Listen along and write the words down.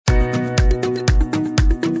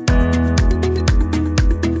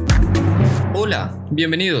Hola,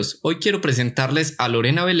 bienvenidos. Hoy quiero presentarles a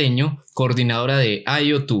Lorena Beleño, coordinadora de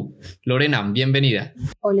IO2. Lorena, bienvenida.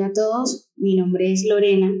 Hola a todos, mi nombre es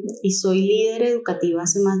Lorena y soy líder educativa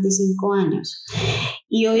hace más de 5 años.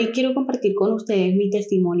 Y hoy quiero compartir con ustedes mi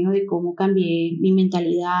testimonio de cómo cambié mi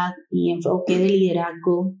mentalidad y enfoque de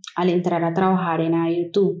liderazgo al entrar a trabajar en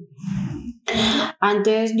IO2.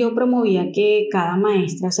 Antes yo promovía que cada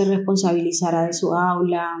maestra se responsabilizara de su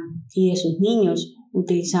aula y de sus niños,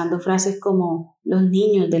 utilizando frases como los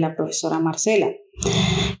niños de la profesora Marcela,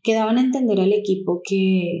 que daban a entender al equipo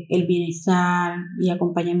que el bienestar y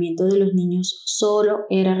acompañamiento de los niños solo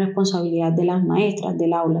era responsabilidad de las maestras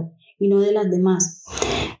del aula y no de las demás.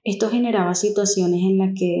 Esto generaba situaciones en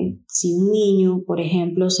las que si un niño, por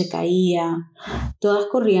ejemplo, se caía, todas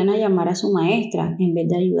corrían a llamar a su maestra en vez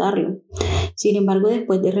de ayudarlo. Sin embargo,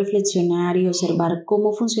 después de reflexionar y observar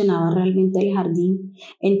cómo funcionaba realmente el jardín,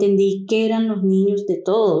 entendí que eran los niños de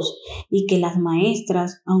todos y que las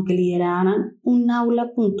maestras, aunque lideraran un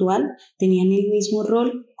aula puntual, tenían el mismo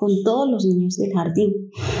rol con todos los niños del jardín.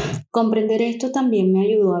 Comprender esto también me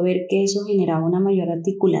ayudó a ver que eso generaba una mayor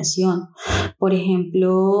articulación. Por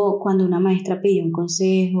ejemplo, cuando una maestra pedía un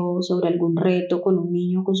consejo sobre algún reto con un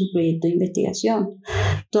niño con su proyecto de investigación,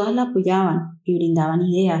 todas la apoyaban y brindaban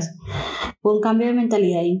ideas. Fue un cambio de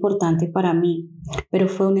mentalidad importante para mí, pero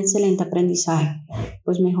fue un excelente aprendizaje,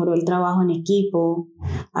 pues mejoró el trabajo en equipo,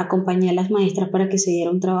 acompañé a las maestras para que se diera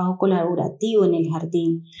un trabajo colaborativo en el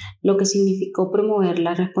jardín, lo que significó promover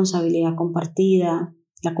la responsabilidad compartida,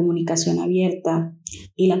 la comunicación abierta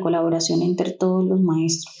y la colaboración entre todos los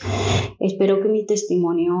maestros. Espero que mi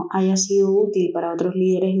testimonio haya sido útil para otros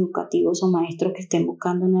líderes educativos o maestros que estén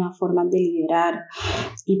buscando nuevas formas de liderar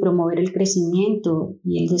y promover el crecimiento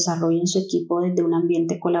y el desarrollo en su equipo desde un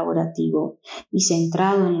ambiente colaborativo y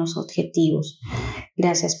centrado en los objetivos.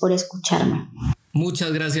 Gracias por escucharme.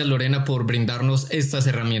 Muchas gracias, Lorena, por brindarnos estas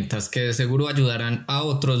herramientas que de seguro ayudarán a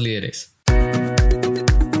otros líderes.